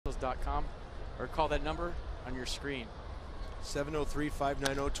Orioles.com or call that number on your screen.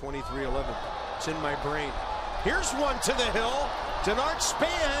 703-590-2311. It's in my brain. Here's one to the hill. Denard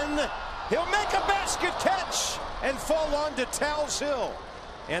Span. He'll make a basket catch and fall on to Tal's Hill.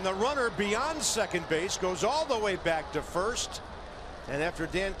 And the runner beyond second base goes all the way back to first. And after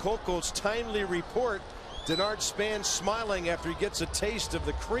Dan Kolko's timely report, Denard Span smiling after he gets a taste of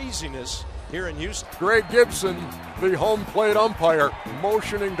the craziness here in Houston. Greg Gibson, the home plate umpire,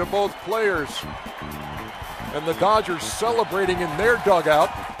 motioning to both players. And the Dodgers celebrating in their dugout.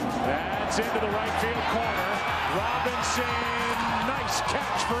 That's into the right field corner. Robinson, nice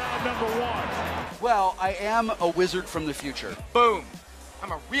catch for out number one. Well, I am a wizard from the future. Boom.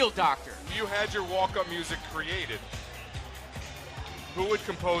 I'm a real doctor. If you had your walk-up music created, who would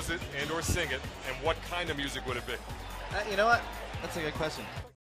compose it and or sing it, and what kind of music would it be? You know what? That's a good question.